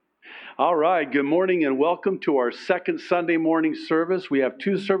All right, good morning and welcome to our second Sunday morning service. We have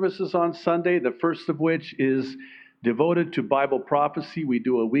two services on Sunday, the first of which is devoted to Bible prophecy. We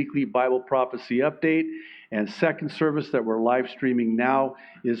do a weekly Bible prophecy update. And second service that we're live streaming now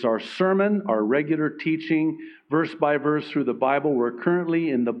is our sermon, our regular teaching, verse by verse through the Bible. We're currently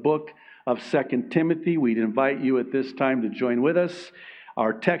in the book of 2 Timothy. We'd invite you at this time to join with us.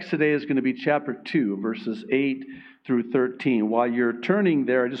 Our text today is going to be chapter 2, verses 8 through 13. While you're turning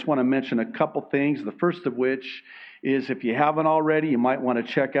there, I just want to mention a couple things. The first of which is, if you haven't already, you might want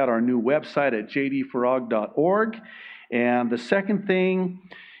to check out our new website at jdfarag.org. And the second thing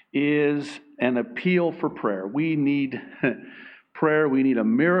is an appeal for prayer. We need prayer. We need a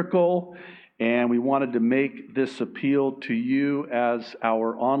miracle. And we wanted to make this appeal to you as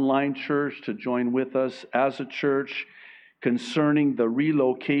our online church to join with us as a church concerning the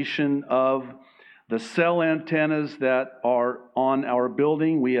relocation of the cell antennas that are on our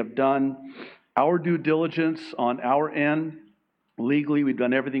building. We have done our due diligence on our end. Legally, we've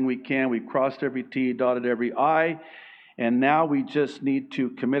done everything we can. We've crossed every T, dotted every I. And now we just need to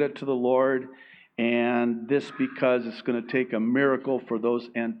commit it to the Lord. And this because it's going to take a miracle for those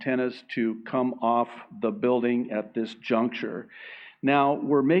antennas to come off the building at this juncture. Now,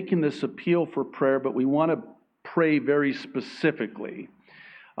 we're making this appeal for prayer, but we want to pray very specifically.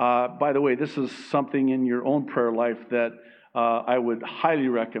 By the way, this is something in your own prayer life that I would highly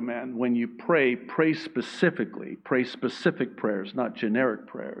recommend. When you pray, pray specifically. Pray specific prayers, not generic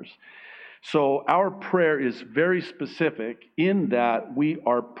prayers. So our prayer is very specific in that we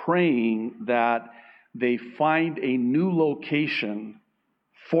are praying that they find a new location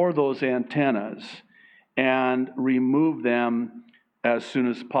for those antennas and remove them as soon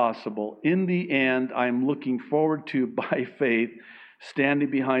as possible. In the end, I'm looking forward to, by faith, standing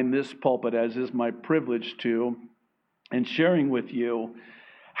behind this pulpit, as is my privilege to, and sharing with you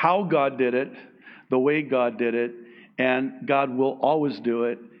how God did it, the way God did it, and God will always do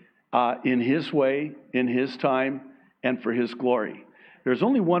it in His way, in His time, and for His glory. There's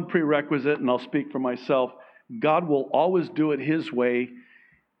only one prerequisite, and I'll speak for myself. God will always do it His way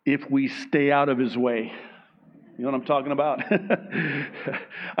if we stay out of His way. You know what I'm talking about?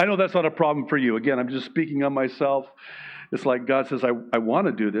 I know that's not a problem for you. Again, I'm just speaking on myself. It's like God says, I want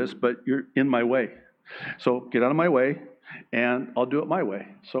to do this, but you're in my way. So get out of my way, and I'll do it my way.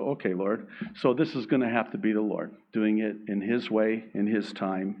 So, okay, Lord. So this is going to have to be the Lord, doing it in His way, in His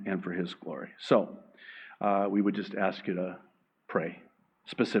time, and for His glory. So we would just ask you to pray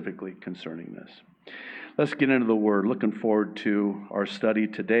specifically concerning this. Let's get into the Word. Looking forward to our study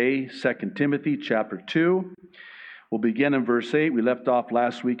today, 2 Timothy chapter 2. We'll begin in verse 8. We left off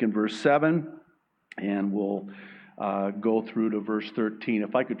last week in verse 7, and we'll go through to verse 13.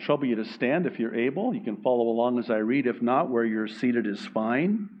 If I could trouble you to stand, if you're able, you can follow along as I read. If not, where you're seated is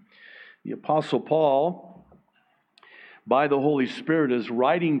fine. The Apostle Paul, by the Holy Spirit, is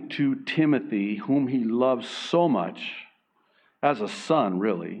writing to Timothy, whom he loves so much, as a son,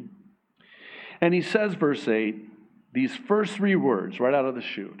 really. And he says, verse 8, these first three words right out of the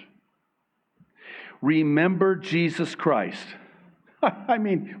chute. Remember Jesus Christ. I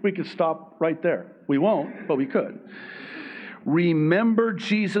mean, we could stop right there. We won't, but we could. Remember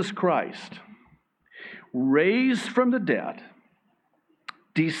Jesus Christ, raised from the dead,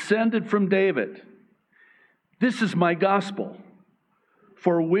 descended from David. This is my gospel,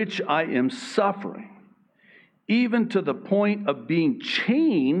 for which I am suffering, even to the point of being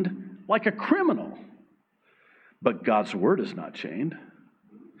chained like a criminal. But God's word is not chained.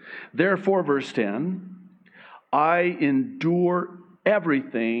 Therefore, verse 10, I endure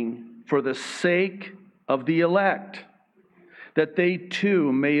everything for the sake of the elect, that they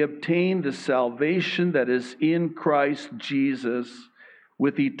too may obtain the salvation that is in Christ Jesus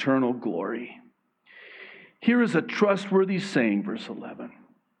with eternal glory. Here is a trustworthy saying, verse 11.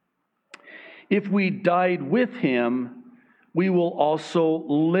 If we died with Him, we will also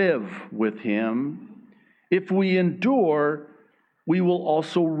live with Him. If we endure, we will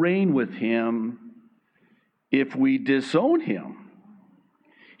also reign with Him. If we disown Him,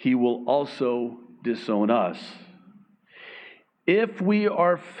 He will also disown us. If we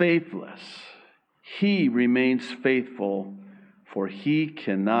are faithless, He remains faithful, for He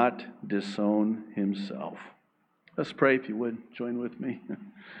cannot disown Himself. Let's pray, if you would. Join with me.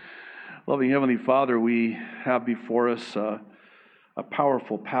 Loving Heavenly Father, we have before us a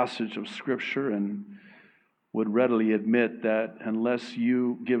powerful passage of Scripture, and would readily admit that unless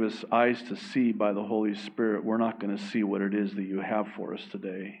you give us eyes to see by the Holy Spirit, we're not going to see what it is that you have for us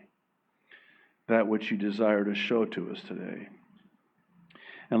today, that which you desire to show to us today.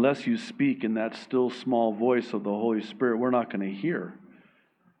 Unless you speak in that still small voice of the Holy Spirit, we're not going to hear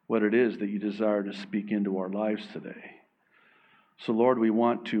what it is that you desire to speak into our lives today. So, Lord, we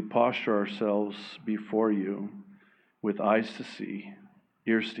want to posture ourselves before you with eyes to see,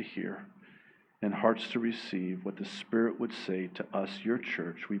 ears to hear, and hearts to receive what the Spirit would say to us, your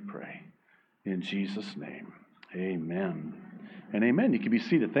church, we pray. In Jesus' name, amen and amen. You can be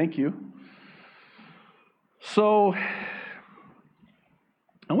seated. Thank you. So,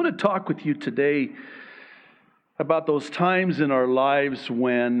 I want to talk with you today about those times in our lives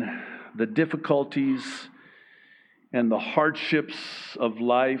when the difficulties and the hardships of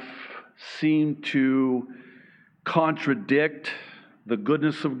life seem to contradict the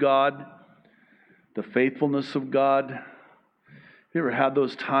goodness of God, the faithfulness of God. Have you ever had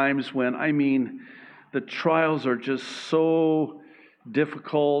those times when, the trials are just so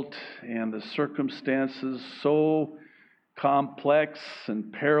difficult and the circumstances so complex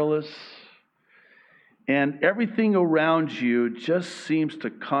and perilous, and everything around you just seems to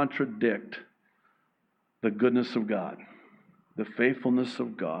contradict the goodness of God, the faithfulness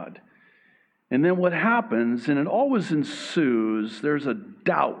of God. And then what happens, and it always ensues, there's a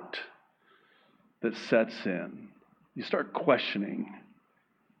doubt that sets in. You start questioning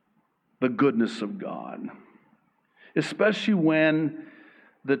the goodness of God, especially when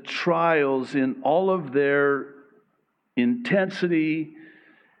the trials in all of their intensity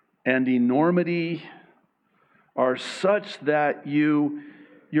and enormity are such that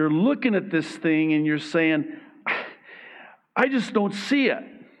you're looking at this thing and you're saying, I just don't see it.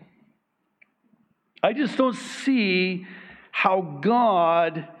 I just don't see how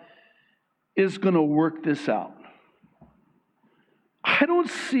God is going to work this out. I don't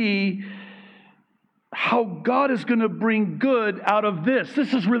see how God is going to bring good out of this.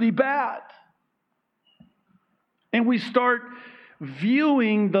 This is really bad. And we start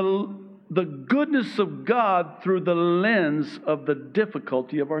viewing the goodness of God through the lens of the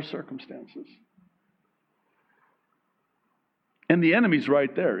difficulty of our circumstances. And the enemy's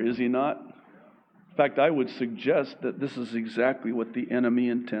right there, is he not? In fact, I would suggest that this is exactly what the enemy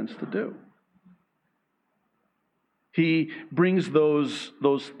intends to do. He brings those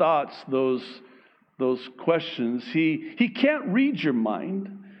thoughts, those questions. He can't read your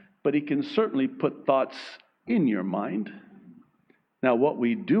mind, but he can certainly put thoughts in your mind. Now, what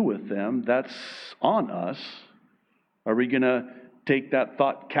we do with them, that's on us. Are we going to take that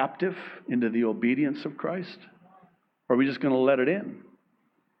thought captive into the obedience of Christ? Or are we just going to let it in?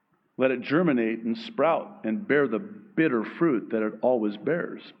 Let it germinate and sprout and bear the bitter fruit that it always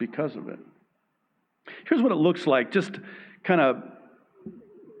bears because of it. Here's what it looks like. Just kind of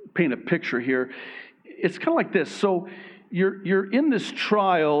paint a picture here. It's kind of like this. So you're in this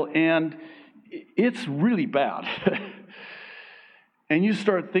trial and it's really bad. And you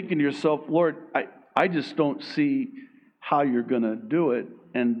start thinking to yourself, Lord, I just don't see how you're going to do it.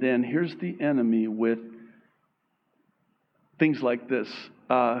 And then here's the enemy with things like this.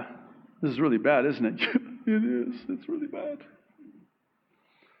 This is really bad, isn't it? It is. It's really bad.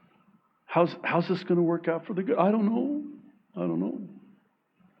 How's this going to work out for the good? I don't know.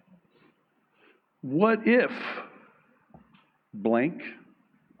 What if blank,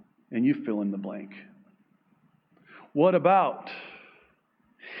 and you fill in the blank? What about?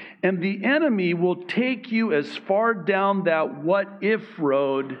 And the enemy will take you as far down that what if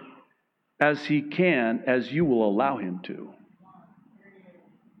road as he can, as you will allow him to.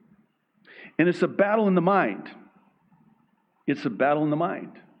 And it's a battle in the mind. It's a battle in the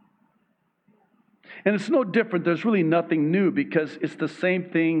mind. And it's no different. There's really nothing new because it's the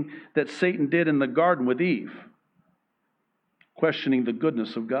same thing that Satan did in the garden with Eve, questioning the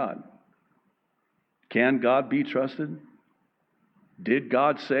goodness of God. Can God be trusted? Did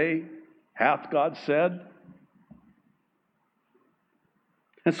God say? Hath God said?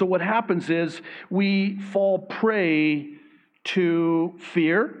 And so what happens is we fall prey to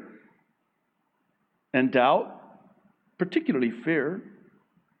fear and doubt, particularly fear.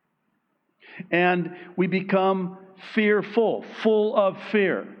 And we become fearful, full of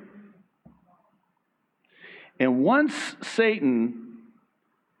fear. And once Satan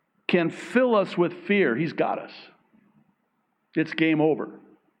can fill us with fear, he's got us. It's game over.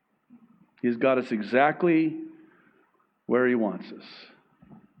 He's got us exactly where he wants us,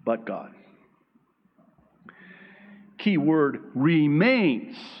 but God. Key word,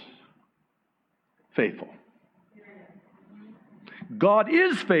 remains faithful. God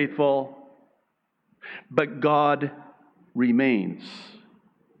is faithful, but God remains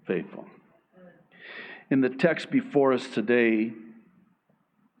faithful. In the text before us today,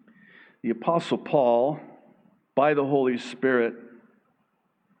 the Apostle Paul, by the Holy Spirit,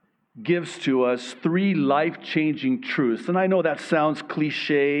 gives to us three life-changing truths. And I know that sounds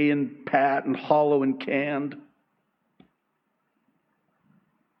cliche and pat and hollow and canned,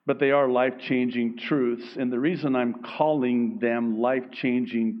 but they are life-changing truths. And the reason I'm calling them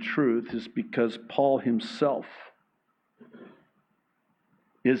life-changing truths is because Paul himself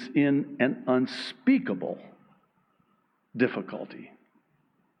is in an unspeakable difficulty.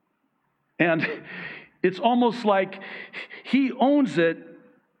 And it's almost like he owns it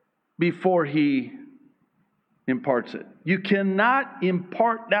before he imparts it. You cannot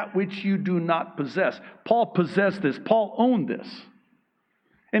impart that which you do not possess. Paul possessed this. Paul owned this.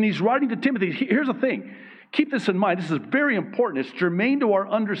 And he's writing to Timothy. Here's the thing. Keep this in mind. This is very important. It's germane to our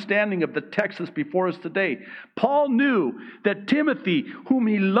understanding of the text that's before us today. Paul knew that Timothy, whom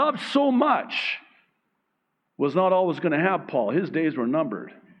he loved so much, was not always going to have Paul. His days were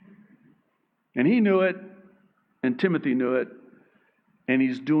numbered. And he knew it, and Timothy knew it, and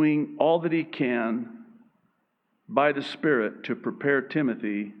he's doing all that he can by the Spirit to prepare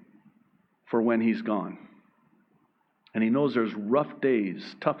Timothy for when he's gone. And he knows there's rough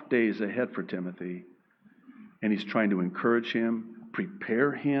days, tough days ahead for Timothy. And he's trying to encourage him,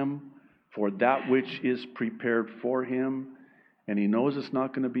 prepare him for that which is prepared for him. And he knows it's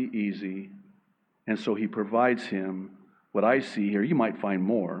not going to be easy. And so he provides him what I see here. You might find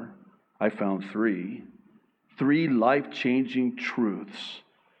more. I found three life-changing truths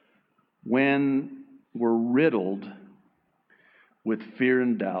when we're riddled with fear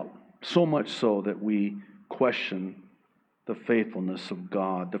and doubt. So much so that we question the faithfulness of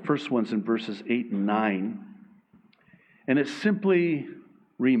God. The first one's in verses 8 and 9. And it's simply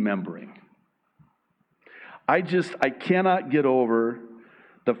remembering. I cannot get over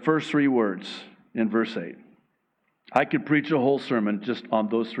the first three words in verse 8. I could preach a whole sermon just on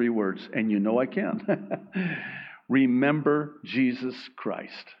those three words, and you know I can. Remember Jesus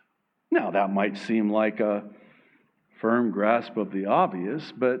Christ. Now, that might seem like a firm grasp of the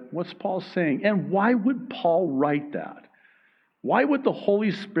obvious, but what's Paul saying? And why would Paul write that? Why would the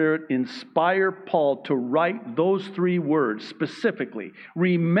Holy Spirit inspire Paul to write those three words specifically?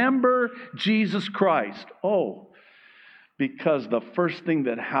 Remember Jesus Christ. Oh, because the first thing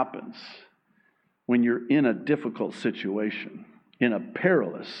that happens when you're in a difficult situation, in a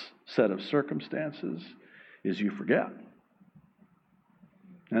perilous set of circumstances, is you forget.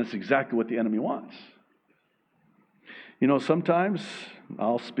 And that's exactly what the enemy wants. You know, sometimes,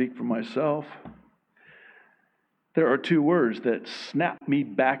 I'll speak for myself, there are two words that snap me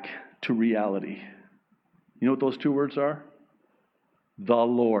back to reality. You know what those two words are? The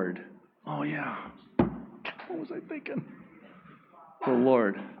Lord. Oh, yeah. What was I thinking? The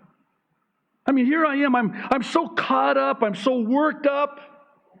Lord. I mean, here I am. I'm so caught up. I'm so worked up.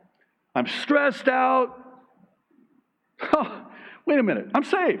 I'm stressed out. Oh, wait a minute. I'm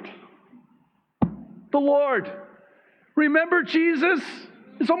saved. The Lord. Remember Jesus?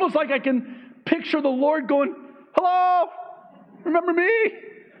 It's almost like I can picture the Lord going, hello? Remember me?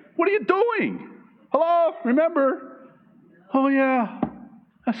 What are you doing? Hello? Remember? Oh, yeah.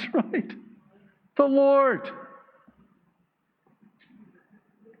 That's right. The Lord.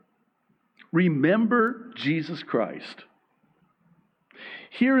 Remember Jesus Christ.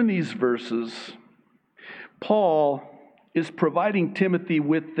 Here in these verses, Paul is providing Timothy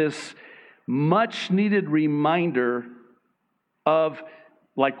with this much-needed reminder of,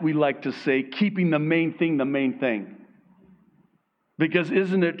 like we like to say, keeping the main thing the main thing. Because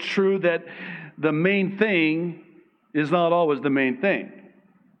isn't it true that the main thing is not always the main thing?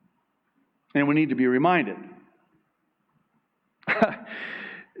 And we need to be reminded.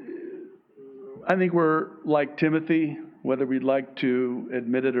 I think we're like Timothy, whether we'd like to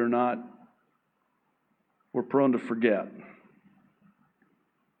admit it or not, we're prone to forget.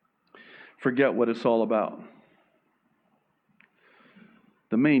 Forget what it's all about.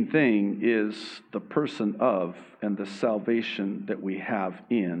 The main thing is the person of and the salvation that we have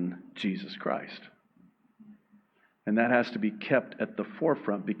in Jesus Christ. And that has to be kept at the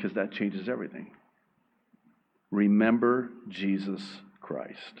forefront because that changes everything. Remember Jesus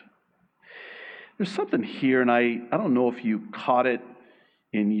Christ. There's something here, and I don't know if you caught it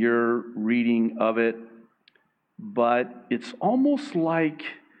in your reading of it, but it's almost like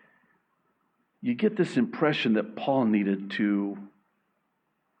you get this impression that Paul needed to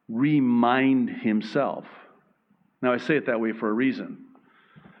remind himself. Now, I say it that way for a reason.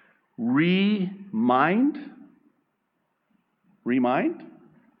 Remind?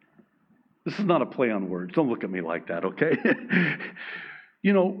 This is not a play on words. Don't look at me like that, okay?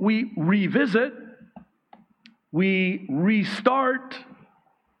 You know, we revisit, we restart,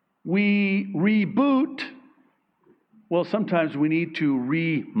 we reboot, Well, sometimes we need to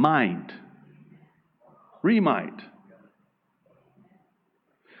remind. Remind.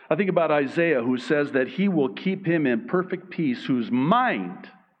 I think about Isaiah, who says that he will keep him in perfect peace whose mind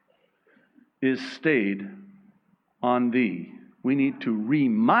is stayed on thee. We need to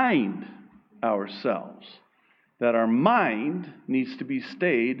remind ourselves that our mind needs to be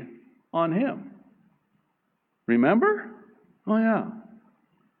stayed on him. Remember? Oh, yeah.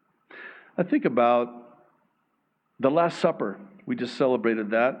 I think about the Last Supper. We just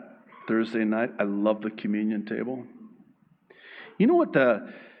celebrated that Thursday night. I love the communion table. You know what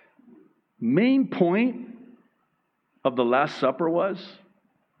the main point of the Last Supper was?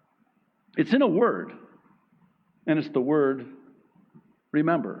 It's in a word, and it's the word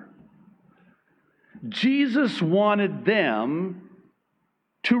remember. Jesus wanted them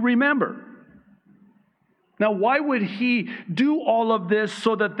to remember. Now, why would he do all of this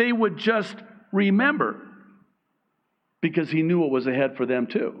so that they would just remember? Because he knew what was ahead for them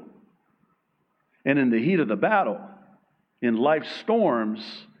too. And in the heat of the battle, in life's storms,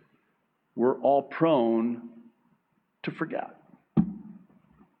 we're all prone to forget.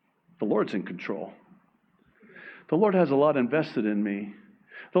 The Lord's in control. The Lord has a lot invested in me.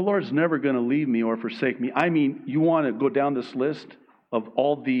 The Lord's never going to leave me or forsake me. I mean, you want to go down this list of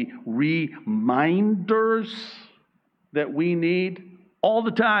all the reminders that we need all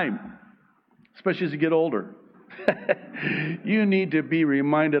the time, especially as you get older. You need to be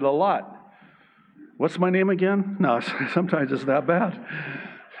reminded a lot. What's my name again? No, sometimes it's that bad.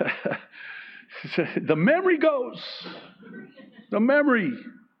 The memory goes. The memory.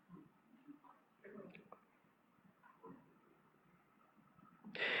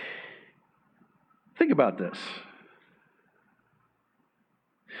 Think about this.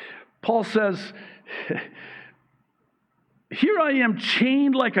 Paul says, here I am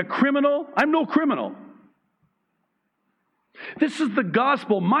chained like a criminal. I'm no criminal. This is the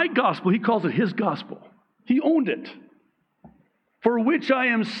gospel, my gospel. He calls it his gospel. He owned it. For which I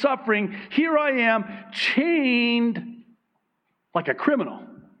am suffering. Here I am chained like a criminal.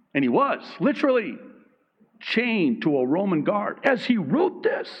 And he was literally chained to a Roman guard as he wrote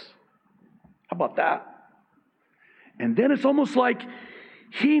this. How about that? And then it's almost like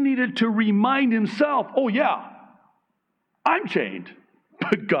he needed to remind himself, oh yeah, I'm chained,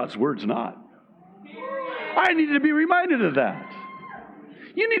 but God's word's not. I needed to be reminded of that.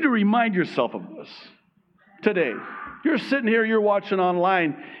 You need to remind yourself of this today. You're sitting here, you're watching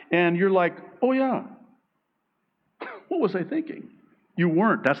online, and you're like, oh yeah, what was I thinking? You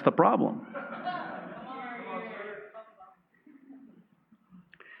weren't. That's the problem.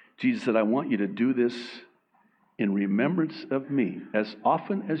 Jesus said, I want you to do this in remembrance of me as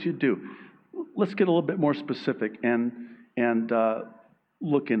often as you do. Let's get a little bit more specific and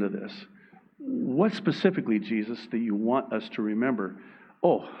look into this. What specifically, Jesus, do you want us to remember?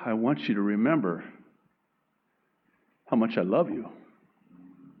 Oh, I want you to remember how much I love you.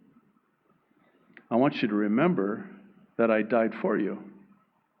 I want you to remember that I died for you.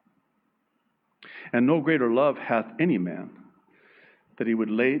 And no greater love hath any man, that he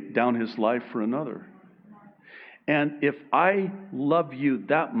would lay down his life for another. And if I love you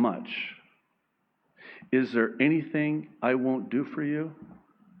that much, is there anything I won't do for you?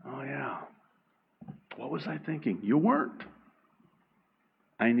 Oh, yeah. What was I thinking? You weren't.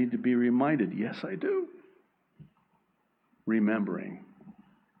 I need to be reminded. Yes, I do. Remembering.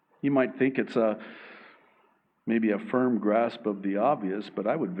 You might think it's maybe a firm grasp of the obvious, but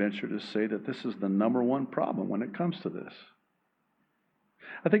I would venture to say that this is the number one problem when it comes to this.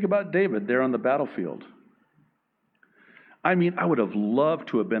 I think about David there on the battlefield. I mean, I would have loved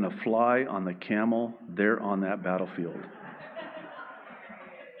to have been a fly on the camel there on that battlefield.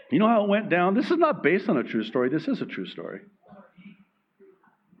 You know how it went down? This is not based on a true story. This is a true story.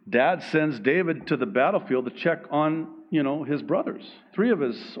 Dad sends David to the battlefield to check on, his brothers. 3 of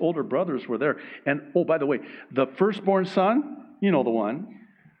his older brothers were there. And, oh, by the way, the firstborn son, the one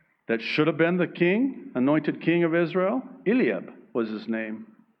that should have been the king, anointed king of Israel, Eliab was his name.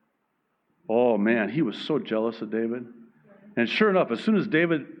 Oh, man, he was so jealous of David. And sure enough, as soon as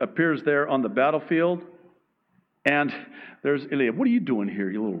David appears there on the battlefield, and there's Eliab. What are you doing here,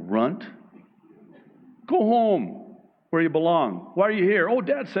 you little runt? Go home where you belong. Why are you here? Oh,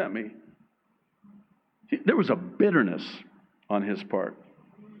 Dad sent me. There was a bitterness on his part.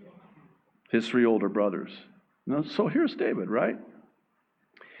 His 3 older brothers. So here's David, right?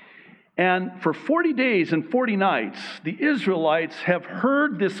 And for 40 days and 40 nights, the Israelites have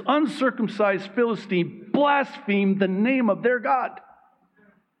heard this uncircumcised Philistine blaspheme the name of their God.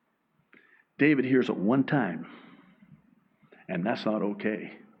 David hears it one time, and that's not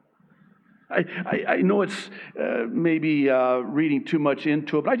okay. I know it's maybe reading too much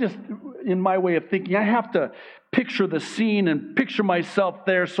into it, but I just, in my way of thinking, I have to picture the scene and picture myself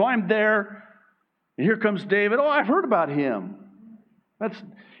there. So I'm there, and here comes David. Oh, I've heard about him. That's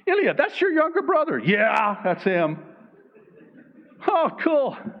Eliab. That's your younger brother. Yeah, that's him. Oh,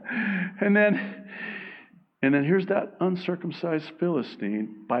 cool. And then here's that uncircumcised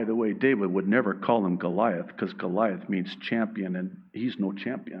Philistine. By the way, David would never call him Goliath because Goliath means champion, and he's no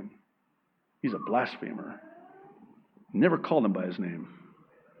champion. He's a blasphemer. Never called him by his name.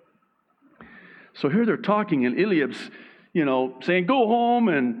 So here they're talking, and Eliab's, saying, go home,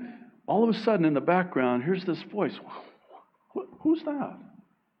 and all of a sudden in the background, here's this voice. Who's that?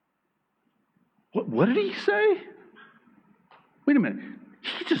 What did he say? Wait a minute.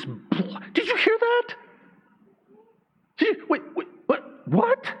 Did you hear that? Wait,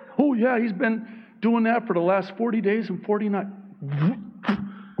 what? Oh, yeah, he's been doing that for the last 40 days and 40 nights.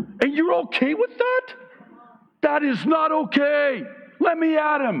 And you're okay with that? That is not okay. Let me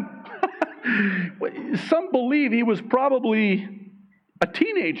at him. Some believe he was probably a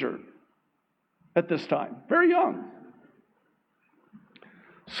teenager at this time, very young.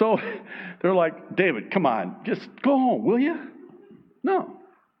 So they're like, David, come on, just go home, will you? No,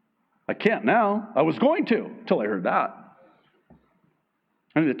 I can't now. I was going to until I heard that.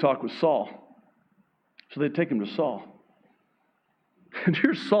 I need to talk with Saul. So they take him to Saul. And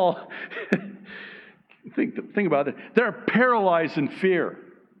here's Saul. Think about it. They're paralyzed in fear.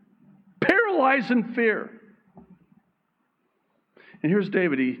 Paralyzed in fear. And here's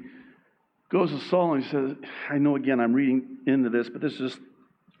David. He goes to Saul and he says, I know again I'm reading into this, but this is just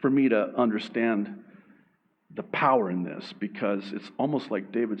for me to understand the power in this, because it's almost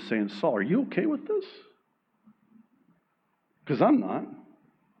like David saying, Saul, are you okay with this? Because I'm not.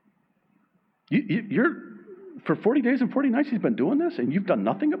 You're for 40 days and 40 nights he's been doing this, and you've done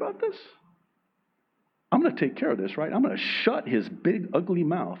nothing about this? I'm going to take care of this, right? I'm going to shut his big, ugly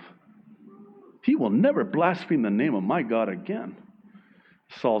mouth. He will never blaspheme the name of my God again.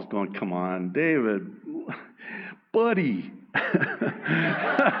 Saul's going, come on, David, buddy.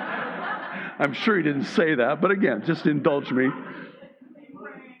 I'm sure he didn't say that, but again, just indulge me.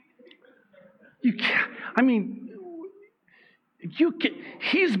 You can't,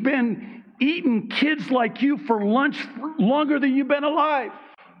 he's been eating kids like you for lunch longer than you've been alive.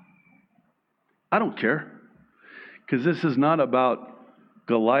 I don't care, because this is not about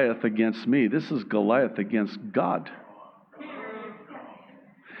Goliath against me. This is Goliath against God.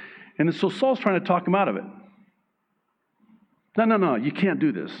 And so Saul's trying to talk him out of it. No, you can't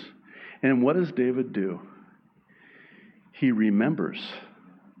do this. And what does David do? He remembers.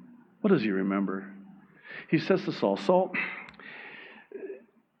 What does he remember? He says to Saul, Saul,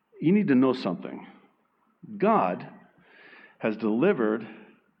 you need to know something. God has delivered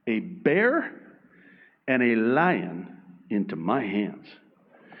a bear and a lion into my hands.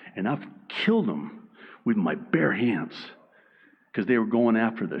 And I've killed them with my bare hands because they were going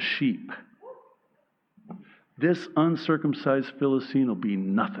after the sheep. This uncircumcised Philistine will be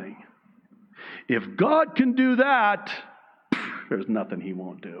nothing. If God can do that, there's nothing he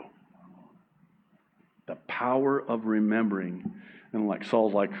won't do. The power of remembering. And like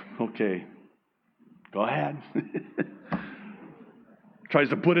Saul's like, okay, go ahead. Tries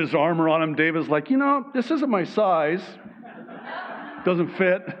to put his armor on him. David's like, this isn't my size. Doesn't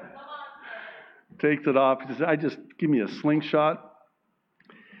fit. Takes it off. He says, give me a slingshot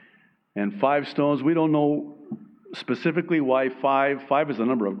and 5 stones. We don't know specifically why 5. 5 is the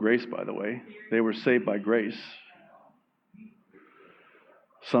number of grace, by the way. They were saved by grace.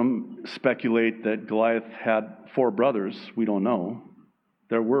 Some speculate that Goliath had 4 brothers. We don't know.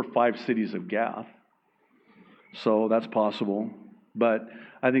 There were 5 cities of Gath. So that's possible. But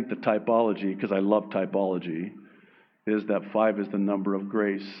I think the typology, because I love typology, is that 5 is the number of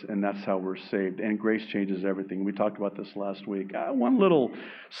grace, and that's how we're saved. And grace changes everything. We talked about this last week. One little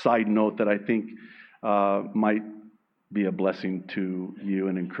side note that I think might be a blessing to you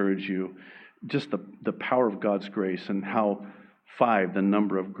and encourage you, just the power of God's grace and how 5, the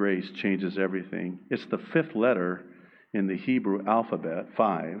number of grace, changes everything. It's the 5th letter in the Hebrew alphabet,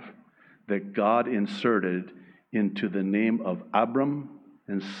 5, that God inserted into the name of Abram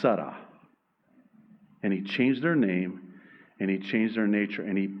and Sarah. And he changed their name, and he changed their nature,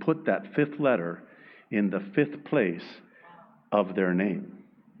 and he put that 5th letter in the 5th place of their name.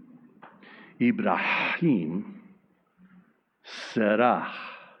 Ibrahim, Sarah,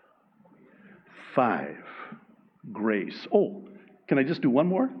 5, grace. Oh, can I just do one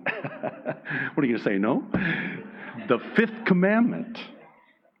more? What are you going to say, no? The 5th commandment,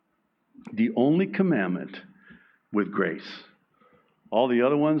 the only commandment with grace. All the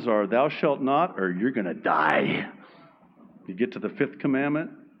other ones are thou shalt not or you're going to die. You get to the fifth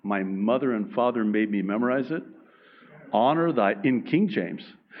commandment. My mother and father made me memorize it. Honor thy, in King James,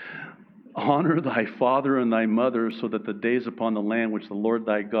 honor thy father and thy mother so that the days upon the land which the Lord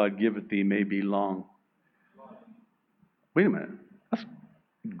thy God giveth thee may be long. Wait a minute. That's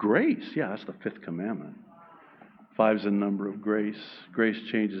grace. Yeah, that's the fifth commandment. 5's the number of grace. Grace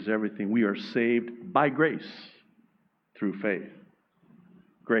changes everything. We are saved by grace through faith.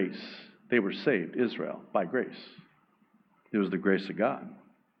 Grace. They were saved, Israel, by grace. It was the grace of God.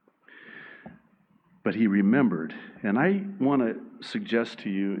 But he remembered. And I want to suggest to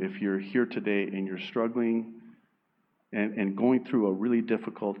you, if you're here today and you're struggling and going through a really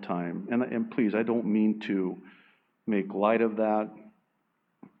difficult time, and please, I don't mean to make light of that.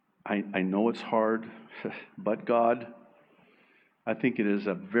 I know it's hard, but God, I think it is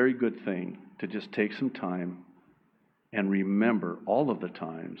a very good thing to just take some time and remember all of the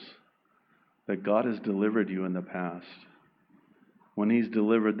times that God has delivered you in the past. When He's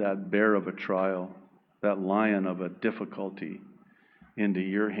delivered that bear of a trial, that lion of a difficulty into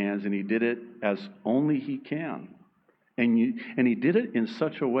your hands, and He did it as only He can. And He did it in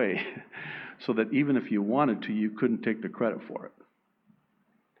such a way so that even if you wanted to, you couldn't take the credit for it.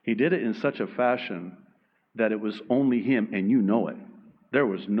 He did it in such a fashion that it was only Him, and you know it. There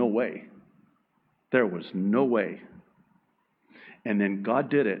was no way. There was no way. And then God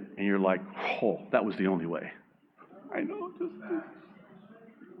did it, and you're like, oh, that was the only way. I know,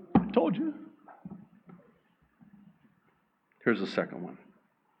 I told you. Here's the second one.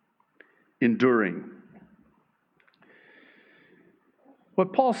 Enduring.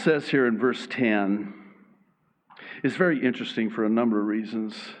 What Paul says here in verse 10 is very interesting for a number of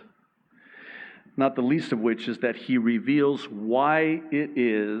reasons, not the least of which is that he reveals why it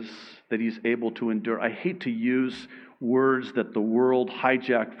is that he's able to endure. I hate to use words that the world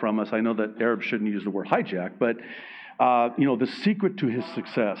hijacked from us. I know that Arabs shouldn't use the word hijack, but the secret to his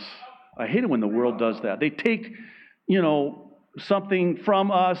success. I hate it when the world does that. They take, something from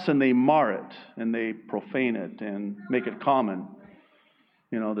us and they mar it and they profane it and make it common.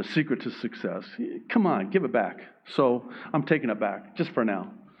 The secret to success. Come on, give it back. So I'm taking it back, just for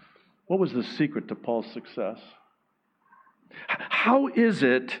now. What was the secret to Paul's success? How is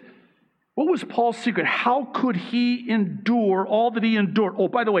it? What was Paul's secret? How could he endure all that he endured? Oh,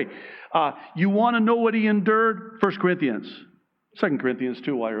 by the way, you want to know what he endured? 1 Corinthians, 2 Corinthians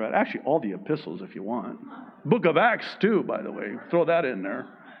 2 while you're at it. Actually, all the epistles if you want. Book of Acts too, by the way. Throw that in there.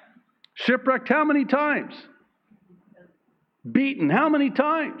 Shipwrecked how many times? Beaten how many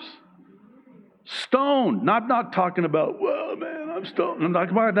times? Stoned. Not talking about, well, man, I'm stoned. I'm not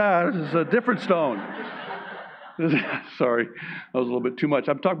talking about that. This is a different stone. Sorry, that was a little bit too much.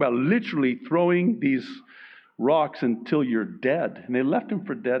 I'm talking about literally throwing these rocks until you're dead. And they left him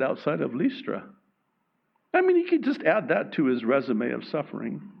for dead outside of Lystra. I mean, he could just add that to his resume of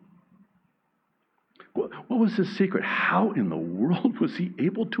suffering. What was his secret? How in the world was he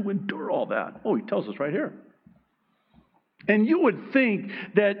able to endure all that? Oh, he tells us right here. And you would think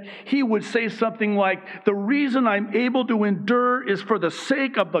that he would say something like, the reason I'm able to endure is for the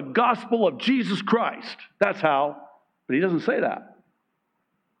sake of the gospel of Jesus Christ. That's how. But he doesn't say that.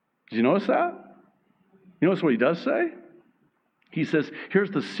 Did you notice that? You notice what he does say? He says,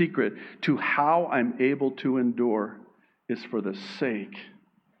 here's the secret to how I'm able to endure is for the sake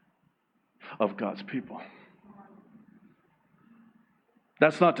of God's people.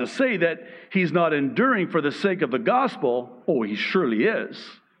 That's not to say that he's not enduring for the sake of the gospel. Oh, he surely is.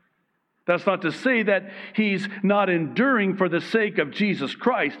 That's not to say that he's not enduring for the sake of Jesus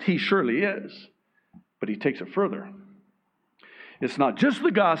Christ. He surely is. But he takes it further. It's not just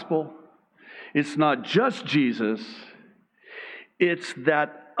the gospel. It's not just Jesus. It's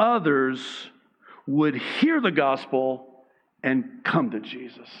that others would hear the gospel and come to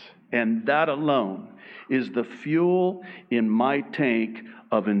Jesus. And that alone is the fuel in my tank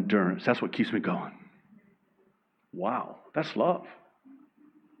of endurance. That's what keeps me going. Wow, that's love.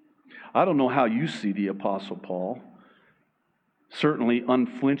 I don't know how you see the Apostle Paul. Certainly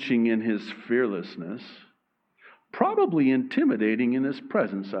unflinching in his fearlessness. Probably intimidating in his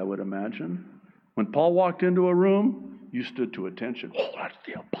presence, I would imagine. When Paul walked into a room, you stood to attention. Oh, that's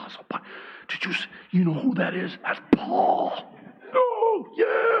the Apostle Paul. You know who that is? That's Paul. Oh,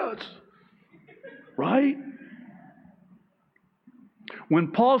 yes. Right?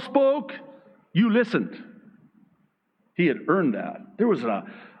 When Paul spoke, you listened. He had earned that. There was a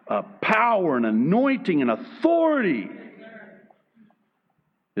power, an anointing, an authority.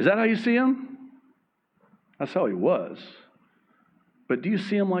 Is that how you see him? That's how he was. But do you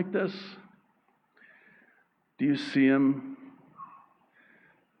see him like this? Do you see him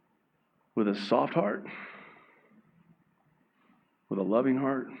with a soft heart, with a loving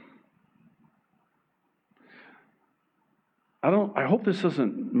heart. I hope this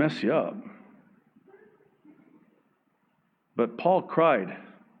doesn't mess you up. But Paul cried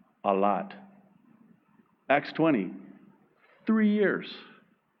a lot. Acts 20, 3 years,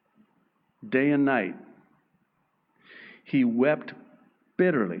 day and night. He wept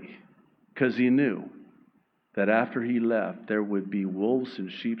bitterly because he knew that after he left, there would be wolves in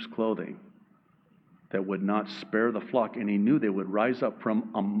sheep's clothing that would not spare the flock, and he knew they would rise up from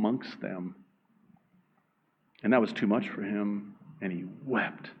amongst them. And that was too much for him, and he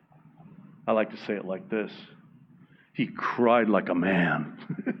wept. I like to say it like this. He cried like a man.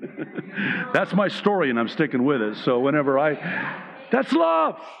 That's my story, and I'm sticking with it. So that's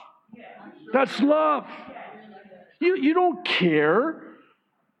love. That's love. You don't care.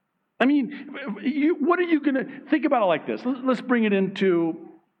 I mean, what are you going to think about it like this? Let's bring it into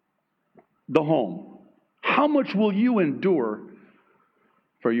the home. How much will you endure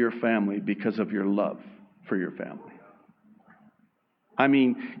for your family because of your love for your family? I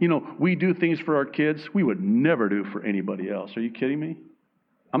mean, we do things for our kids we would never do for anybody else. Are you kidding me?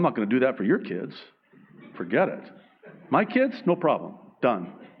 I'm not going to do that for your kids. Forget it. My kids, no problem.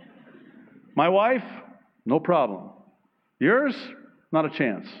 Done. My wife, no problem. Yours, not a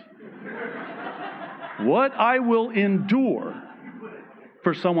chance. What I will endure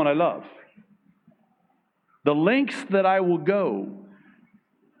for someone I love. The lengths that I will go.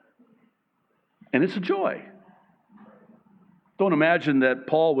 And it's a joy. Don't imagine that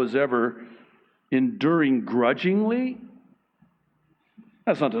Paul was ever enduring grudgingly.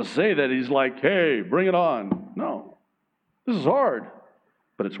 That's not to say that he's like, hey, bring it on. No. This is hard,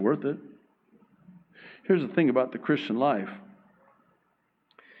 but it's worth it. Here's the thing about the Christian life.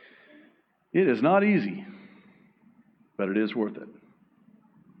 It is not easy, but it is worth it.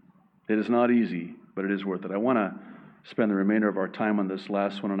 It is not easy, but it is worth it. I want to spend the remainder of our time on this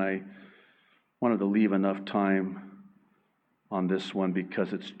last one, and I wanted to leave enough time on this one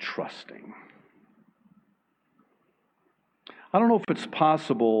because it's trusting. I don't know if it's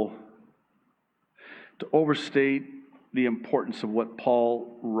possible to overstate the importance of what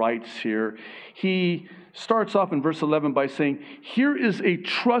Paul writes here. He starts off in verse 11 by saying, here is a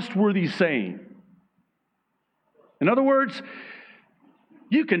trustworthy saying. In other words,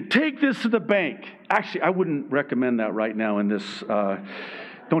 you can take this to the bank. Actually, I wouldn't recommend that right now in this.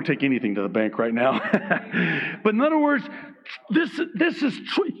 Don't take anything to the bank right now. But in other words, this is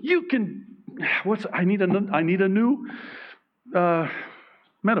true. You can. I need a new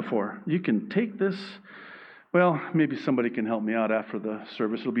metaphor. You can take this. Well, maybe somebody can help me out after the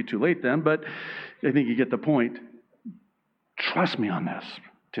service. It'll be too late then, but I think you get the point. Trust me on this,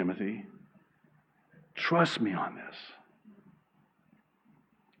 Timothy. Trust me on this.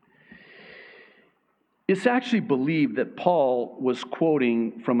 It's actually believed that Paul was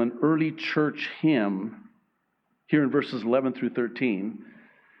quoting from an early church hymn here in verses 11 through 13.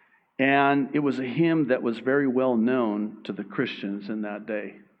 And it was a hymn that was very well known to the Christians in that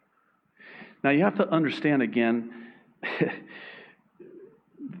day. Now you have to understand again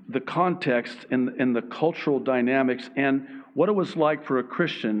the context and the cultural dynamics and what it was like for a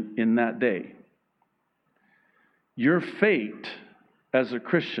Christian in that day. Your fate as a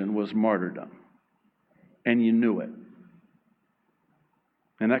Christian was martyrdom. And you knew it.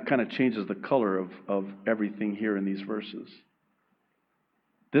 And that kind of changes the color of everything here in these verses.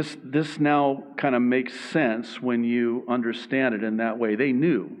 This now kind of makes sense when you understand it in that way. They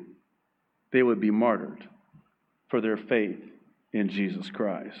knew they would be martyred for their faith in Jesus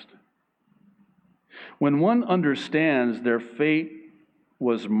Christ. When one understands their fate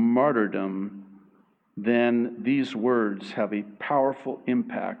was martyrdom, then these words have a powerful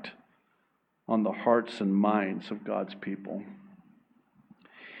impact on the hearts and minds of God's people.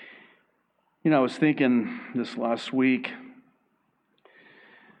 I was thinking this last week,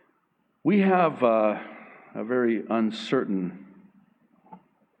 we have a very uncertain,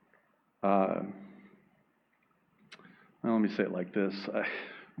 let me say it like this.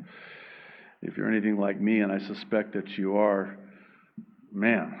 If you're anything like me, and I suspect that you are,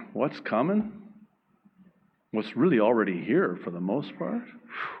 man, what's coming? What's really already here for the most part?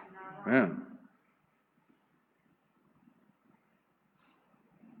 Man.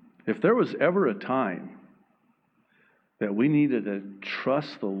 If there was ever a time that we needed to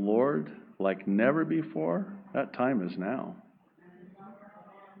trust the Lord like never before, that time is now.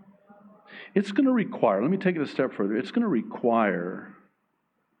 It's going to require, let me take it a step further, it's going to require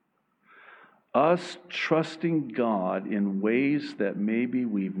us trusting God in ways that maybe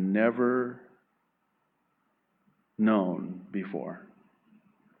we've never known before.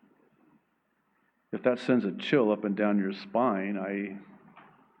 If that sends a chill up and down your spine,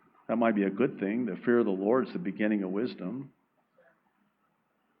 that might be a good thing. The fear of the Lord is the beginning of wisdom.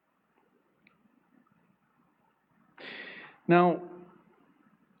 Now,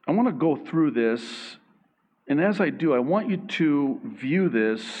 I want to go through this, and as I do, I want you to view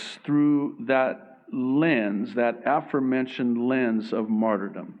this through that lens, that aforementioned lens of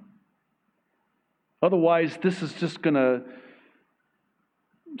martyrdom. Otherwise, this is just going to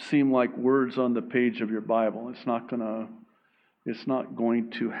seem like words on the page of your Bible. It's not going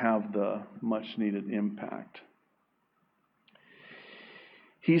to have the much needed impact.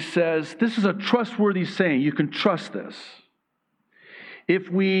 He says, this is a trustworthy saying. You can trust this. If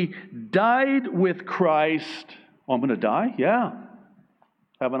we died with Christ, I'm going to die? Yeah.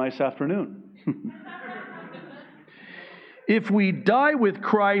 Have a nice afternoon. If we die with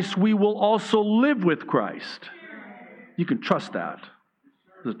Christ, we will also live with Christ. You can trust that.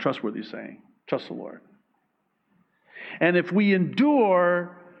 It's a trustworthy saying. Trust the Lord. And if we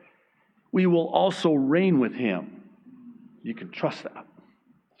endure, we will also reign with Him. You can trust that.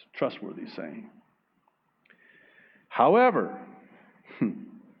 It's a trustworthy saying. However,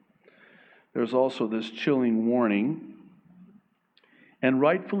 there's also this chilling warning, and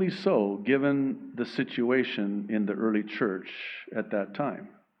rightfully so, given the situation in the early church at that time.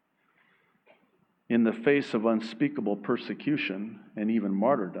 In the face of unspeakable persecution and even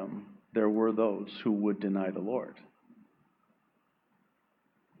martyrdom, there were those who would deny the Lord.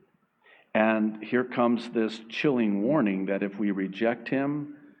 And here comes this chilling warning that if we reject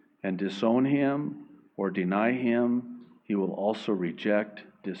Him and disown Him or deny Him, He will also reject,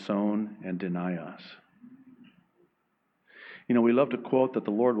 disown, and deny us. You know, we love to quote that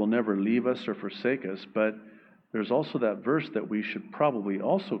the Lord will never leave us or forsake us, but there's also that verse that we should probably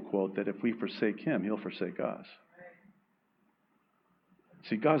also quote, that if we forsake Him, He'll forsake us.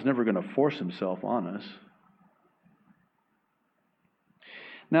 See, God's never going to force Himself on us.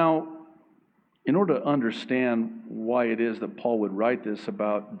 Now, in order to understand why it is that Paul would write this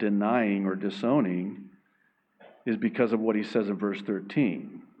about denying or disowning, is because of what he says in verse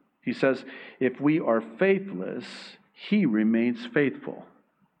 13. He says, if we are faithless, He remains faithful.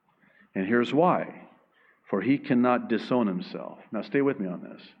 And here's why. For He cannot disown Himself. Now stay with me on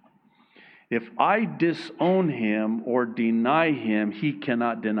this. If I disown Him or deny Him, He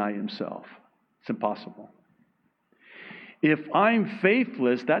cannot deny Himself. It's impossible. If I'm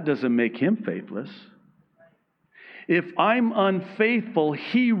faithless, that doesn't make Him faithless. If I'm unfaithful,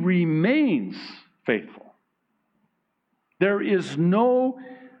 He remains faithful. There is no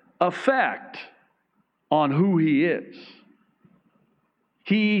effect on who He is.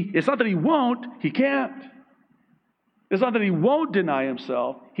 It's not that He won't, He can't. It's not that He won't deny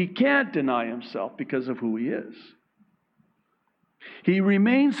Himself, He can't deny Himself because of who He is. He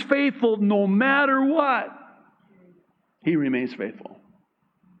remains faithful no matter what. He remains faithful.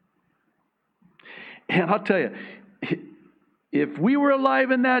 And I'll tell you, if we were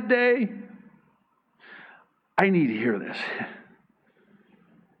alive in that day, I need to hear this.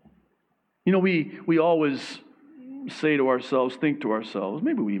 You know, we always say to ourselves, think to ourselves,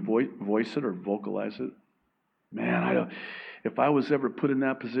 maybe we voice it or vocalize it. Man, if I was ever put in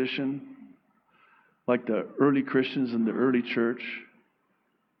that position, like the early Christians in the early church,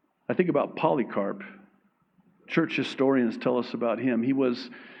 I think about Polycarp. Church historians tell us about him. He was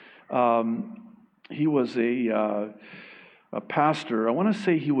a pastor. I want to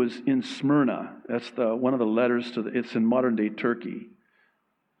say he was in Smyrna. That's one of the letters to it's in modern day Turkey.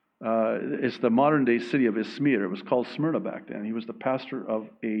 It's the modern day city of Izmir. It was called Smyrna back then. He was the pastor of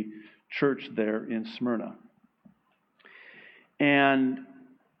a church there in Smyrna. And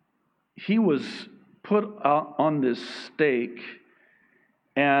he was put on this stake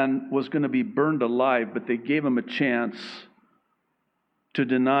and was going to be burned alive, but they gave him a chance to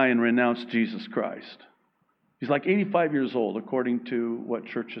deny and renounce Jesus Christ. He's like 85 years old, according to what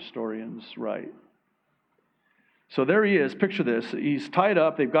church historians write. So there he is. Picture this. He's tied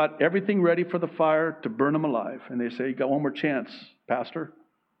up. They've got everything ready for the fire to burn him alive. And they say, you got one more chance, Pastor.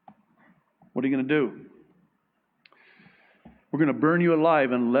 What are you going to do? We're going to burn you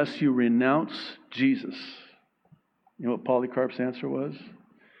alive unless you renounce Jesus. You know what Polycarp's answer was?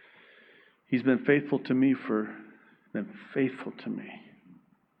 He's been faithful to me for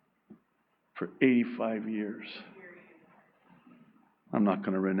 85 years. I'm not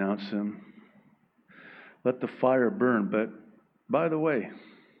going to renounce him. Let the fire burn. But by the way,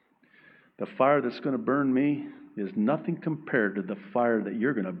 the fire that's going to burn me is nothing compared to the fire that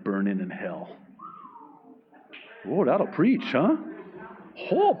you're going to burn in hell. Oh, that'll preach, huh?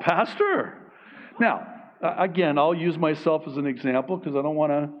 Oh, Pastor. Now, again, I'll use myself as an example because I don't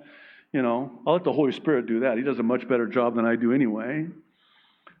want to, I'll let the Holy Spirit do that. He does a much better job than I do anyway.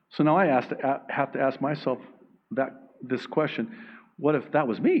 So now I have to ask myself this question: what if that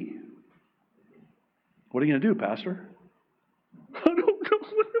was me? What are you going to do, Pastor? I don't know.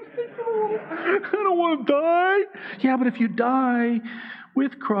 I don't want to die. Yeah, but if you die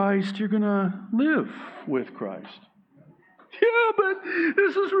with Christ, you're going to live with Christ. Yeah, but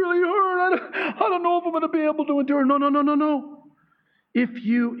this is really hard. I don't know if I'm going to be able to endure. No. If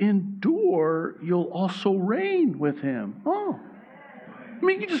you endure, you'll also reign with him. Oh. I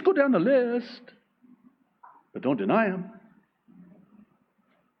mean, you just go down the list, but don't deny him.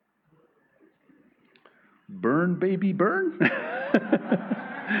 Burn, baby, burn.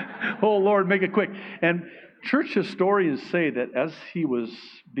 Oh, Lord, make it quick. And church historians say that as he was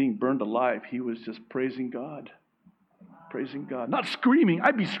being burned alive, he was just praising God. Praising God. Not screaming.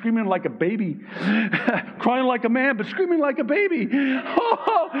 I'd be screaming like a baby. Crying like a man, but screaming like a baby.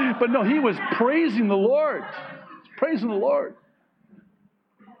 Oh, but no, he was praising the Lord. Praising the Lord.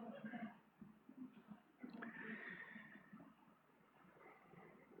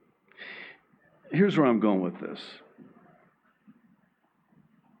 Here's where I'm going with this.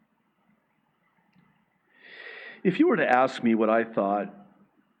 If you were to ask me what I thought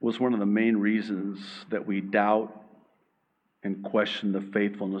was one of the main reasons that we doubt and question the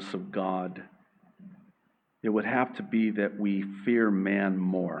faithfulness of God, it would have to be that we fear man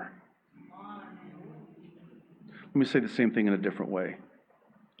more. Let me say the same thing in a different way.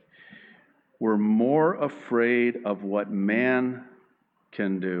 We're more afraid of what man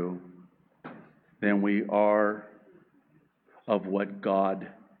can do than we are of what God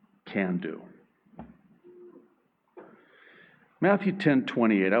can do. Matthew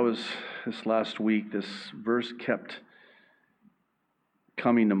 10:28. This last week, this verse kept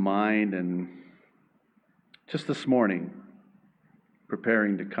coming to mind, and just this morning,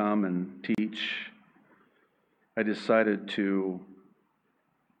 preparing to come and teach, I decided to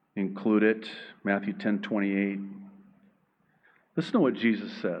include it. Matthew 10:28. Listen to what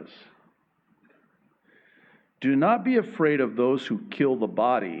Jesus says. Do not be afraid of those who kill the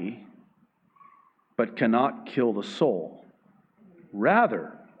body, but cannot kill the soul.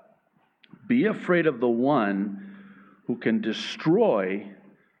 Rather, be afraid of the one who can destroy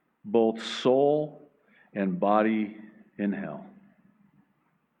both soul and body in hell.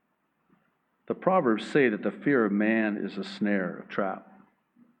 The Proverbs say that the fear of man is a snare, a trap.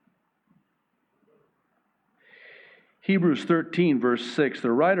 Hebrews 13, verse 6,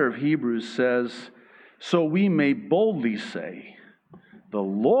 the writer of Hebrews says, so we may boldly say, the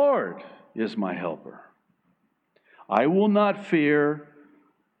Lord is my helper. I will not fear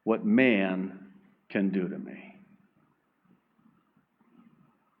what man can do to me.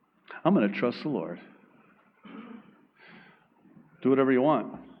 I'm going to trust the Lord. Do whatever you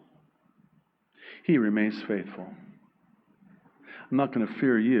want. He remains faithful. I'm not going to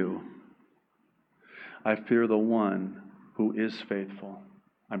fear you. I fear the one who is faithful.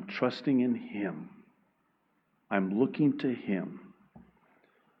 I'm trusting in him. I'm looking to him.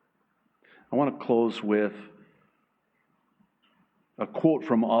 I want to close with a quote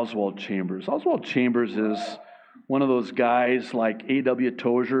from Oswald Chambers. Oswald Chambers is one of those guys like A.W.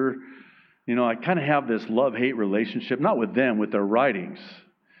 Tozer. I kind of have this love-hate relationship, not with them, with their writings.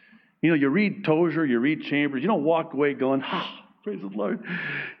 You read Tozer, you read Chambers, you don't walk away going, praise the Lord.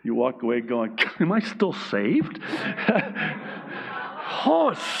 You walk away going, am I still saved?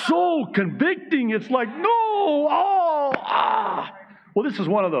 It's so convicting. It's like, no, Well, this is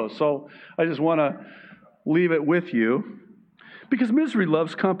one of those. So I just want to leave it with you. Because misery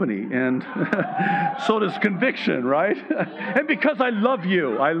loves company, and so does conviction, right? And because I love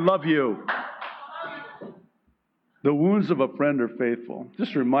you. The wounds of a friend are faithful.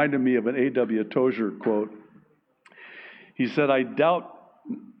 Just reminded me of an A.W. Tozer quote. He said, I doubt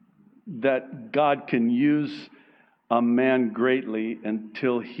that God can use a man greatly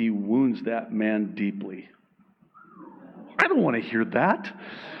until he wounds that man deeply. I don't want to hear that.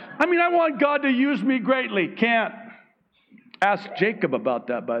 I want God to use me greatly. Can't. Ask Jacob about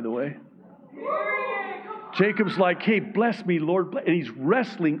that, by the way. Jacob's like, hey, bless me, Lord. And he's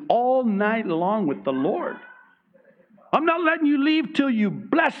wrestling all night long with the Lord. I'm not letting you leave till you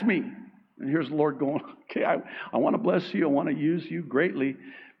bless me. And here's the Lord going, okay, I want to bless you. I want to use you greatly.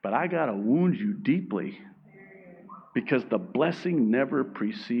 But I got to wound you deeply. Because the blessing never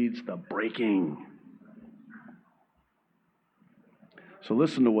precedes the breaking. So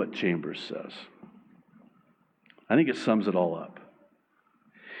listen to what Chambers says. I think it sums it all up.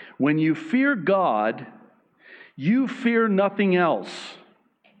 When you fear God, you fear nothing else.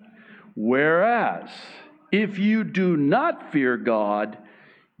 Whereas, if you do not fear God,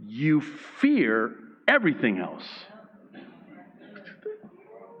 you fear everything else.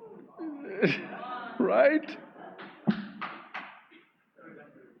 Right?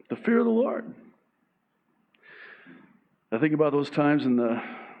 The fear of the Lord. I think about those times in the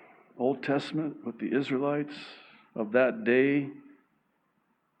Old Testament with the Israelites of that day.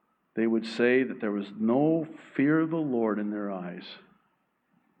 They would say that there was no fear of the Lord in their eyes.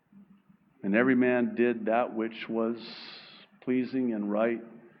 And every man did that which was pleasing and right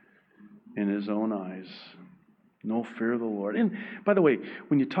in his own eyes. No fear of the Lord. And by the way,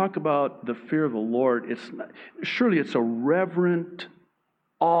 when you talk about the fear of the Lord, surely it's a reverent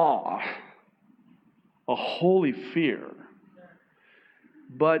awe, a holy fear.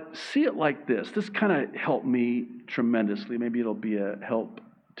 But see it like this. This kind of helped me tremendously. Maybe it'll be a help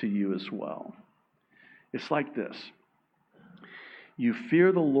to you as well. It's like this. You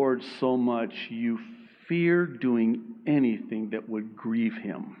fear the Lord so much, you fear doing anything that would grieve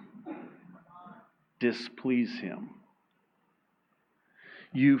Him, displease Him.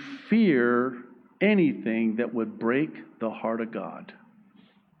 You fear anything that would break the heart of God.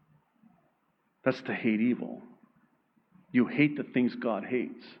 That's to hate evil. You hate the things God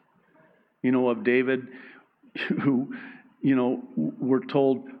hates. You know of David, who, we're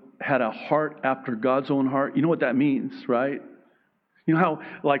told had a heart after God's own heart. You know what that means, right? You know how,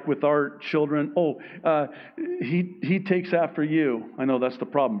 like with our children, he takes after you. I know that's the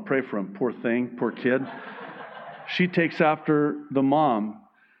problem. Pray for him. Poor thing, poor kid. She takes after the mom.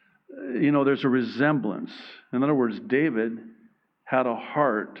 There's a resemblance. In other words, David had a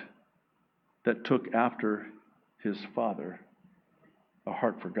heart that took after his father, a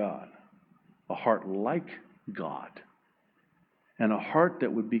heart for God, a heart like God, and a heart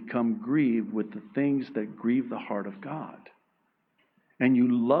that would become grieved with the things that grieve the heart of God. And you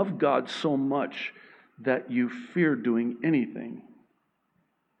love God so much that you fear doing anything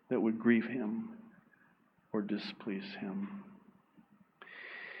that would grieve Him or displease Him.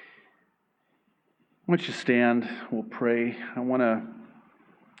 Why don't you stand? We'll pray. I want to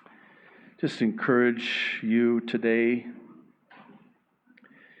just encourage you today.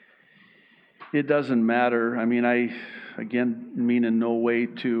 It doesn't matter. I again mean in no way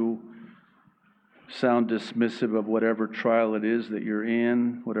to sound dismissive of whatever trial it is that you're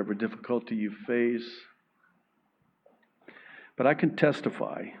in, whatever difficulty you face. But I can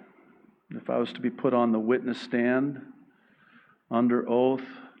testify, if I was to be put on the witness stand under oath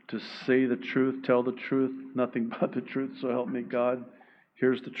to say the truth, tell the truth, nothing but the truth, so help me God.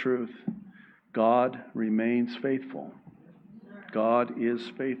 Here's the truth. God remains faithful. God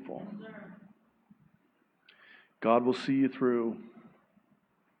is faithful. God will see you through.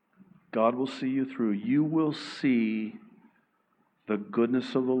 God will see you through. You will see the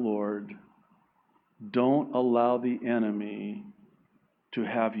goodness of the Lord. Don't allow the enemy to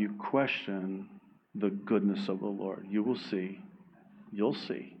have you question the goodness of the Lord. You will see. You'll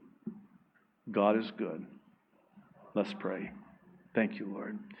see. God is good. Let's pray. Thank you,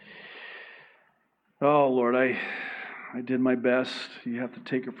 Lord. Oh, Lord, I did my best. You have to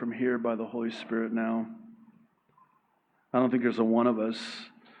take it from here by the Holy Spirit now. I don't think there's a one of us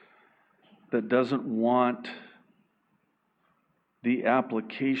that doesn't want the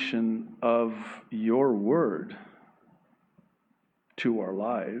application of your word to our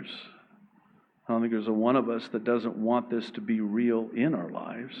lives. I don't think there's a one of us that doesn't want this to be real in our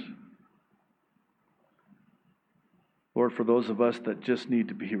lives. Lord, for those of us that just need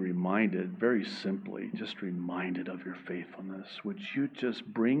to be reminded, very simply, just reminded of your faithfulness, would you just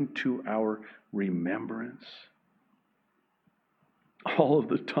bring to our remembrance all of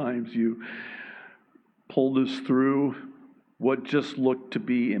the times you pulled us through what just looked to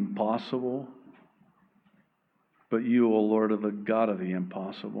be impossible. But you, O Lord, are the God of the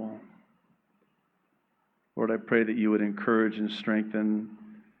impossible. Lord, I pray that you would encourage and strengthen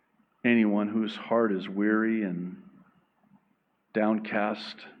anyone whose heart is weary and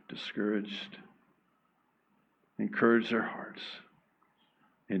downcast, discouraged. Encourage their hearts.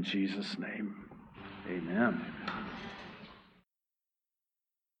 In Jesus' name, amen.